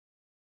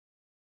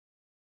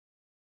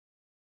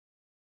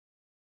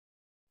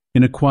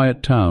In a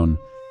quiet town,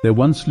 there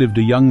once lived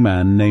a young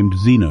man named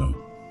Zeno.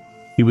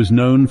 He was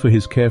known for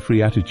his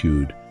carefree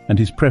attitude and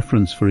his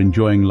preference for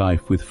enjoying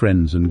life with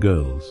friends and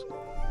girls.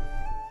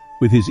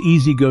 With his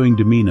easygoing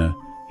demeanor,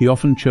 he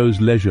often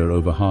chose leisure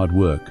over hard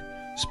work,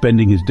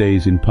 spending his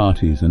days in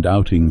parties and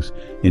outings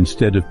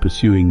instead of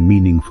pursuing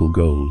meaningful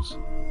goals.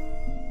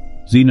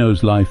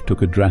 Zeno's life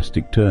took a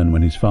drastic turn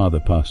when his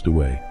father passed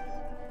away,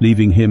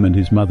 leaving him and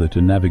his mother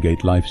to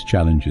navigate life's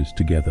challenges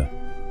together.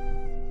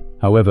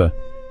 However,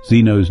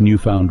 Zeno's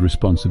newfound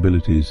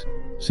responsibilities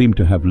seemed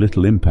to have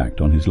little impact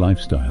on his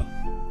lifestyle.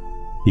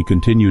 He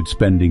continued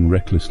spending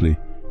recklessly,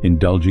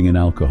 indulging in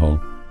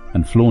alcohol,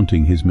 and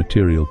flaunting his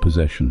material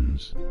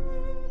possessions.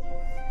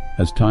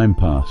 As time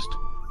passed,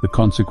 the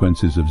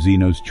consequences of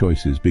Zeno's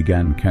choices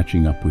began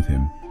catching up with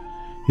him.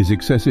 His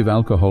excessive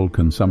alcohol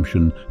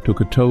consumption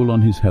took a toll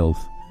on his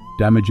health,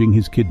 damaging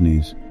his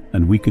kidneys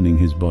and weakening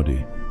his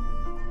body.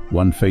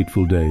 One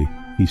fateful day,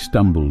 he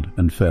stumbled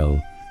and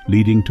fell,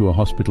 leading to a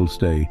hospital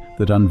stay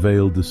that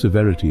unveiled the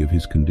severity of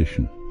his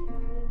condition.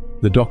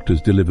 The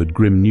doctors delivered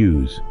grim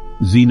news.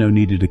 Zeno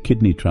needed a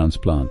kidney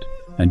transplant,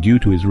 and due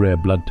to his rare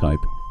blood type,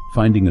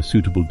 finding a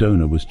suitable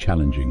donor was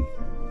challenging.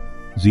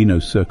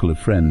 Zeno's circle of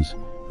friends,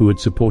 who had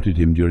supported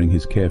him during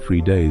his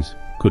carefree days,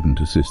 couldn't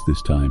assist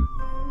this time.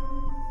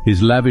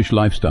 His lavish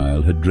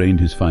lifestyle had drained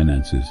his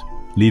finances,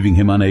 leaving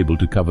him unable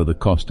to cover the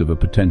cost of a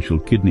potential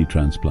kidney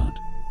transplant.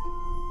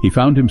 He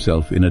found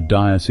himself in a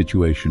dire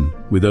situation,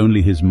 with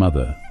only his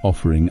mother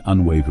offering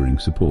unwavering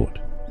support.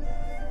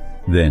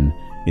 Then,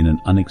 in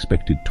an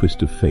unexpected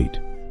twist of fate,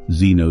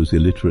 Zeno's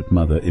illiterate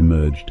mother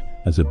emerged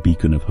as a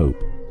beacon of hope.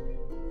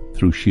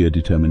 Through sheer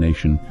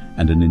determination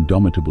and an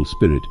indomitable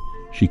spirit,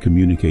 she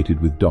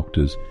communicated with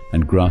doctors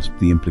and grasped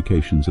the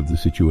implications of the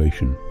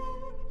situation.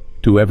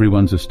 To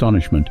everyone's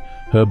astonishment,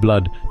 her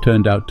blood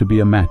turned out to be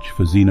a match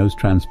for Zeno's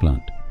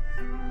transplant.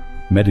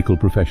 Medical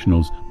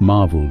professionals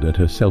marveled at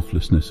her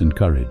selflessness and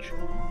courage.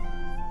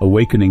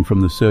 Awakening from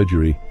the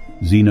surgery,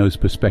 Zeno's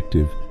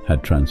perspective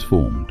had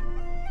transformed.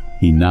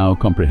 He now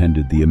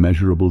comprehended the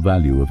immeasurable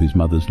value of his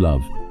mother's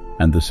love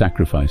and the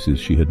sacrifices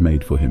she had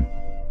made for him.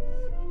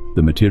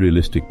 The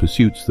materialistic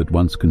pursuits that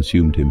once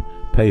consumed him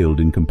paled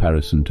in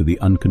comparison to the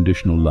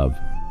unconditional love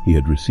he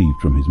had received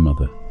from his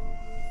mother.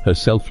 Her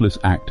selfless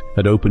act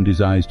had opened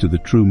his eyes to the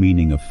true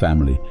meaning of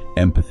family,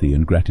 empathy,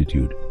 and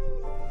gratitude.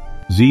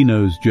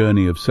 Zeno's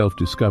journey of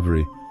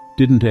self-discovery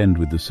didn't end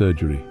with the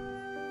surgery.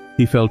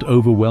 He felt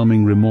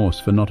overwhelming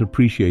remorse for not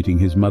appreciating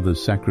his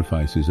mother's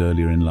sacrifices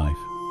earlier in life.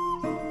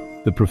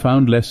 The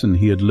profound lesson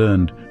he had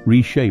learned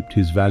reshaped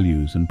his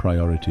values and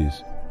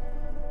priorities.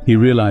 He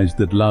realized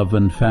that love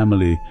and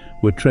family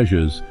were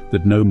treasures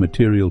that no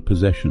material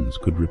possessions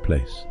could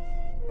replace.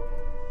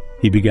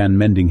 He began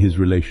mending his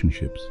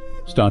relationships,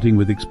 starting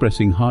with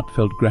expressing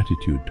heartfelt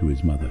gratitude to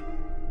his mother.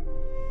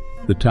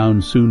 The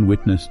town soon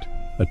witnessed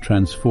a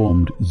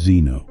transformed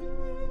Zeno,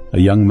 a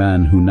young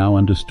man who now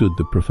understood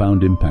the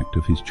profound impact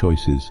of his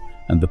choices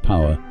and the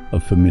power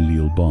of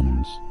familial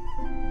bonds.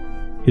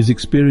 His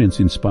experience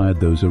inspired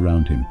those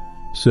around him,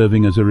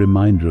 serving as a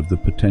reminder of the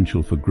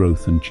potential for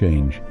growth and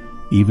change,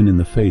 even in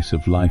the face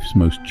of life's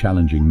most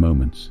challenging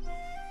moments.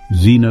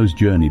 Zeno's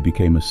journey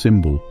became a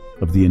symbol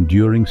of the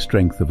enduring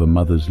strength of a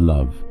mother's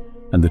love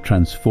and the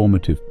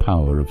transformative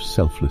power of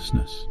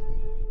selflessness.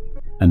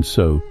 And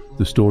so,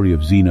 the story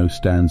of Zeno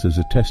stands as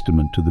a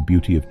testament to the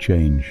beauty of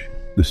change,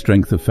 the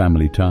strength of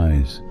family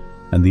ties,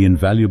 and the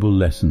invaluable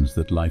lessons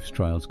that life's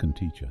trials can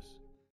teach us.